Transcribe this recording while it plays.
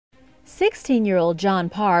16-year-old John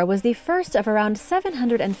Parr was the first of around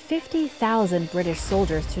 750,000 British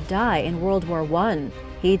soldiers to die in World War I.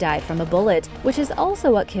 He died from a bullet, which is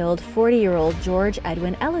also what killed 40-year-old George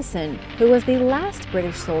Edwin Ellison, who was the last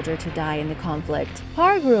British soldier to die in the conflict.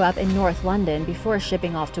 Parr grew up in North London before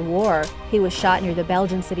shipping off to war. He was shot near the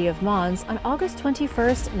Belgian city of Mons on August 21,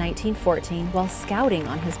 1914, while scouting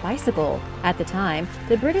on his bicycle. At the time,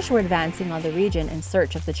 the British were advancing on the region in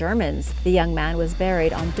search of the Germans. The young man was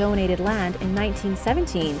buried on donated land in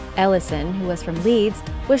 1917. Ellison, who was from Leeds,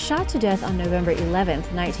 was shot to death on November 11,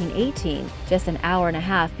 1918, just an hour and a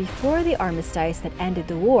half before the armistice that ended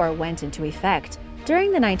the war went into effect.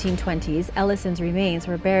 During the 1920s, Ellison's remains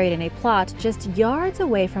were buried in a plot just yards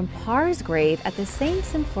away from Parr's grave at the same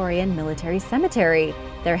Symphorien Military Cemetery.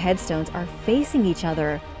 Their headstones are facing each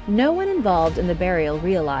other. No one involved in the burial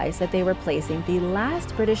realized that they were placing the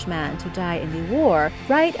last British man to die in the war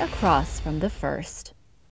right across from the first.